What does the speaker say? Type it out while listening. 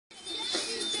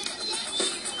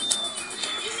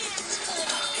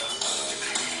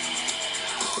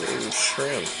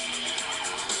shrimp.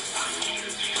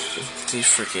 These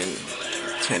freaking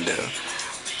Nintendo.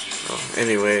 Oh,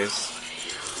 anyways,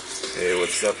 hey,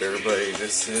 what's up, everybody?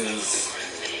 This is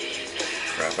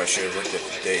crap. I should have looked at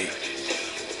the date.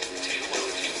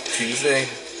 Tuesday,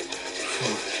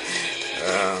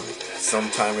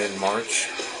 sometime in March,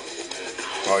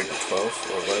 probably the 12th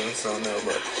or 11th. I don't know,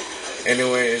 but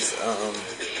anyways,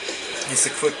 just a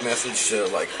quick message to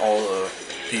like all the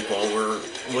people. We're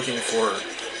looking for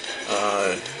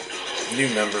new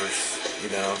members.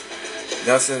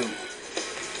 Nothing.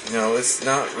 It's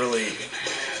not really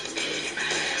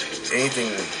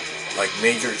anything like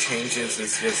major changes.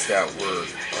 It's just that we're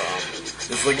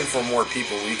just looking for more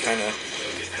people. We kind of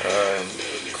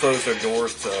closed our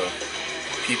doors to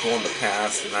people in the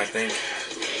past, and I think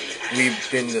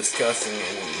we've been discussing,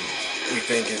 and we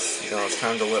think it's it's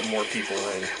time to let more people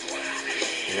in.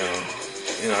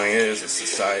 It is a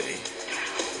society,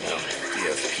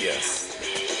 VSPS.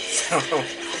 So,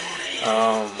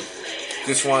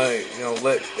 just want to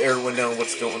let everyone know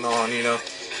what's going on.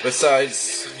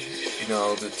 Besides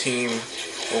the team,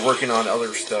 we're working on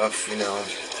other stuff.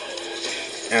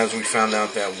 As we found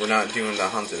out that we're not doing the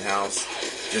haunted house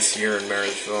this year in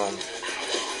Marysville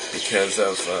because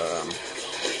of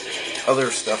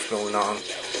other stuff going on.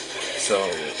 So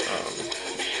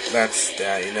that's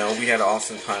that. We had an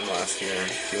awesome time last year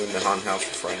doing the haunted house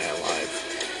for Friday Night Live.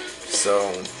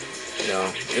 So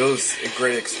it was a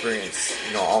great experience.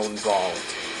 All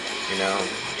involved. And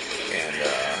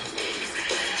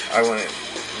I want to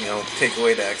take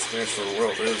away that experience for the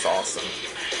world. It was awesome.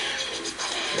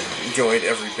 Enjoyed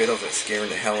every bit of it, scaring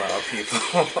the hell out of people.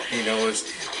 It was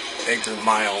Edgar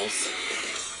Miles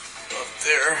up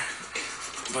there.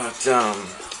 But, I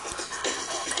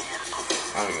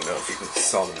don't even know if you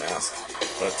saw the mask.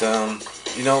 But,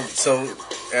 so,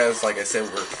 as like I said,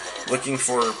 we're looking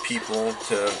for people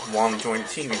to want to join the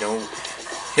team.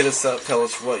 Hit us up, tell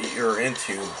us what you're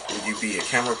into. Would you be a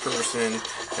camera person?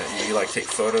 Do you like take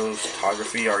photos,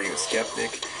 photography? Are you a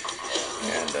skeptic?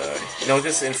 And,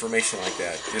 just information like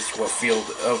that. Just what field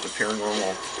of the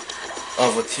paranormal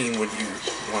of a team would you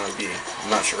want to be? I'm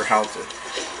not sure how to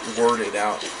word it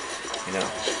out,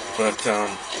 But,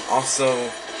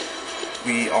 also,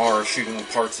 we are shooting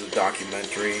parts of the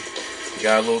documentary. We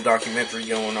got a little documentary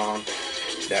going on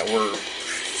that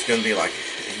it's going to be like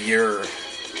a year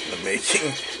in the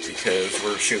making because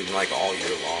we're shooting like all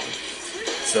year long.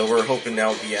 So we're hoping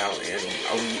that'll be out, and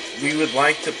we would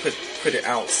like to put it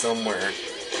out somewhere,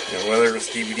 whether it's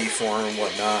DVD form or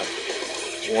whatnot,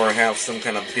 or have some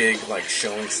kind of big like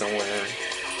showing somewhere.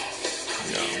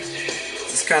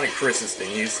 It's kind of Chris's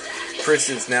thing. Chris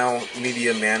is now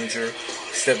media manager,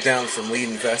 stepped down from lead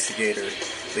investigator.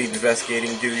 Lead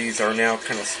investigating duties are now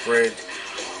kind of spread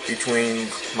between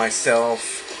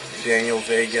myself, Daniel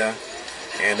Vega,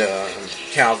 and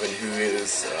Calvin, who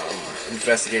is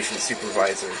investigation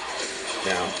supervisor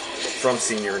now from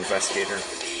senior investigator.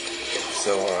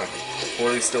 So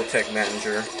Corley's still tech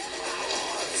manager,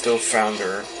 still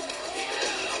founder.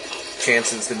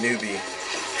 Chance is the newbie.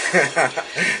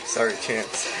 Sorry,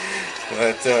 Chance.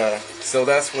 But so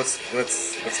that's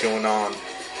what's going on,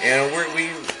 and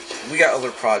we got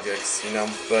other projects,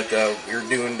 but we're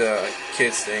doing the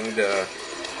kids thing, the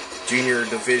junior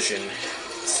division.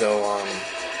 So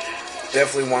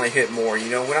definitely want to hit more.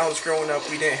 When I was growing up,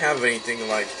 we didn't have anything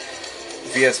like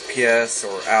VSPS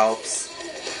or ALPS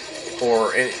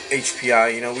or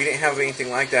HPI. We didn't have anything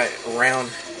like that around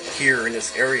here in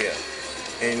this area.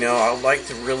 And I would like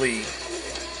to really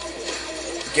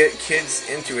get kids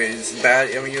into it. It's bad.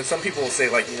 Some people will say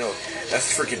like,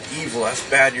 that's freaking evil. That's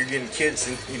bad. You're getting kids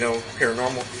in,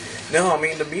 paranormal. No,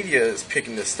 the media is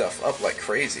picking this stuff up like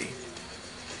crazy.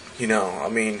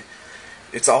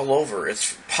 It's all over.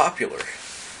 It's popular.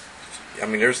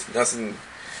 There's nothing,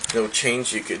 no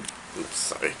change you could. Oops,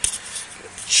 sorry.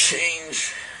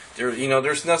 Change.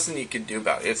 There's nothing you could do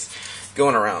about it. It's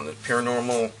going around. The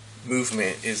paranormal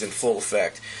movement is in full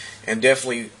effect, and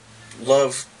definitely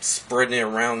love spreading it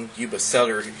around Yuba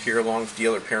Sutter here along with the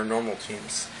other paranormal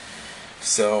teams.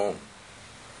 So,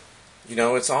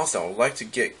 it's awesome. I would like to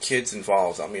get kids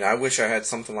involved. I wish I had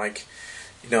something like,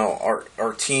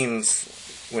 our teams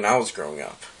when I was growing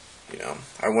up.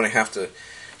 I wouldn't have to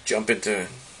jump into,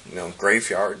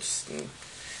 graveyards and,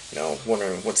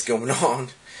 wondering what's going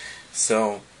on.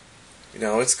 So,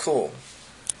 it's cool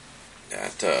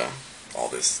that all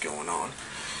this is going on.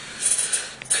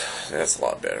 That's a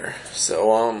lot better.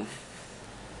 So,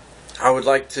 I would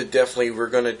like to we're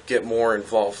going to get more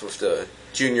involved with the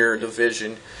junior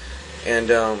division. And,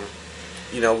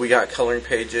 we got coloring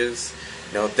pages.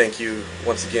 Thank you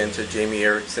once again to Jamie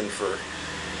Erickson for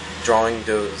drawing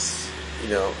those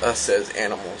us as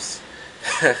animals.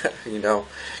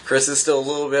 Chris is still a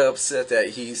little bit upset that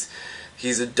he's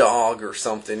a dog or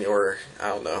something, or I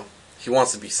don't know. He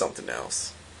wants to be something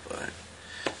else, but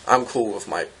I'm cool with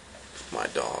my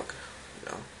dog,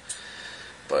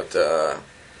 But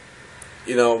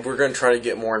we're gonna try to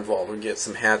get more involved. We get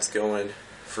some hats going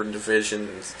for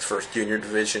divisions, first junior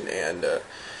division, and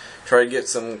try to get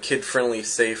some kid-friendly,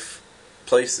 safe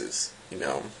places.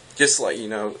 Just like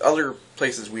other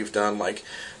places we've done, like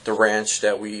the ranch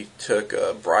that we took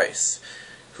Bryce,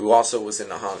 who also was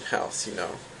in a haunted house.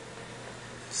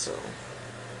 So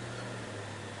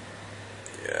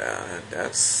yeah,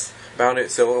 that's about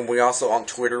it. So, and we also on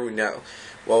Twitter, we know.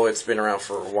 Well, it's been around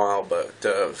for a while, but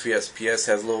VSPS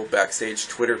has a little backstage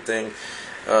Twitter thing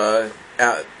at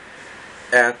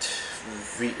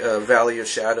Valley of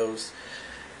Shadows,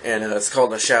 and it's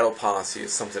called the Shadow Posse.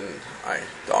 It's something I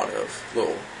thought of.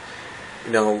 Little,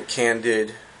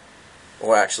 candid,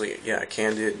 well, actually, yeah,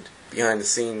 candid behind the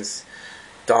scenes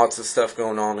thoughts of stuff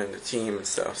going on in the team and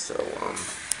stuff. So,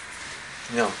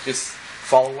 just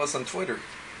follow us on Twitter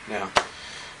now.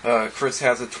 Chris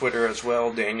has a Twitter as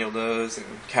well, Daniel does, and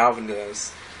Calvin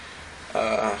does.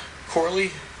 Corley,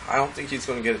 I don't think he's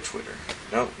going to get a Twitter.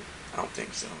 No, I don't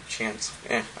think so. Chance,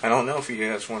 I don't know if he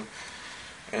has one.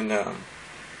 And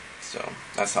so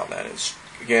that's how that is.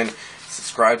 Again,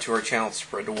 subscribe to our channel,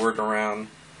 spread the word around.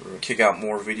 We're going to kick out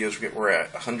more videos. We're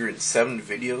at 107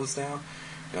 videos now.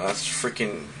 That's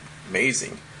freaking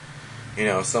amazing.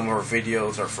 Some of our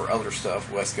videos are for other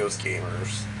stuff, West Coast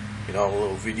gamers. A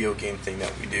little video game thing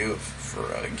that we do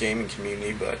for a gaming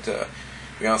community, but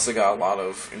we also got a lot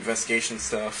of investigation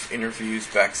stuff, interviews,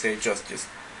 backstage, just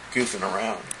goofing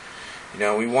around.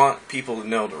 We want people to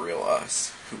know the real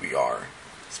us, who we are,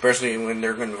 especially when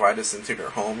they're going to invite us into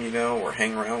their home, or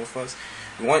hang around with us.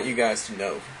 We want you guys to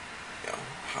know,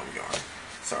 how we are.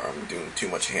 Sorry, I'm doing too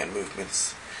much hand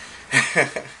movements.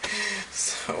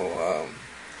 So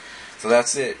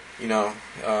that's it.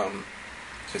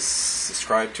 Just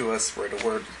subscribe to us, spread the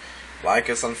word, like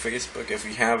us on Facebook if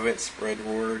you haven't, spread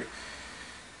the word,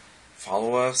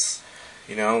 follow us.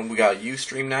 We got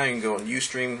Ustream now. You can go on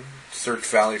Ustream, search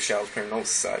Valley of Shadows Paranormal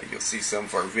Society. You'll see some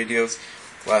of our videos.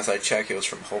 Last I checked, it was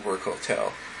from Holbrook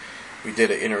Hotel. We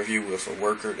did an interview with a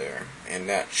worker there, and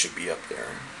that should be up there.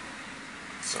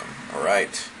 So,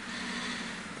 alright.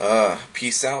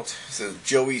 Peace out. This is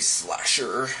Joey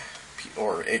Slasher,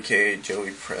 or aka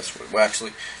Joey Presswood. Well,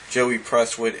 actually, Joey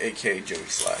Presswood, aka Joey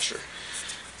Slasher.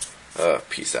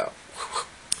 Peace out.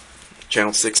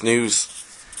 Channel 6 News.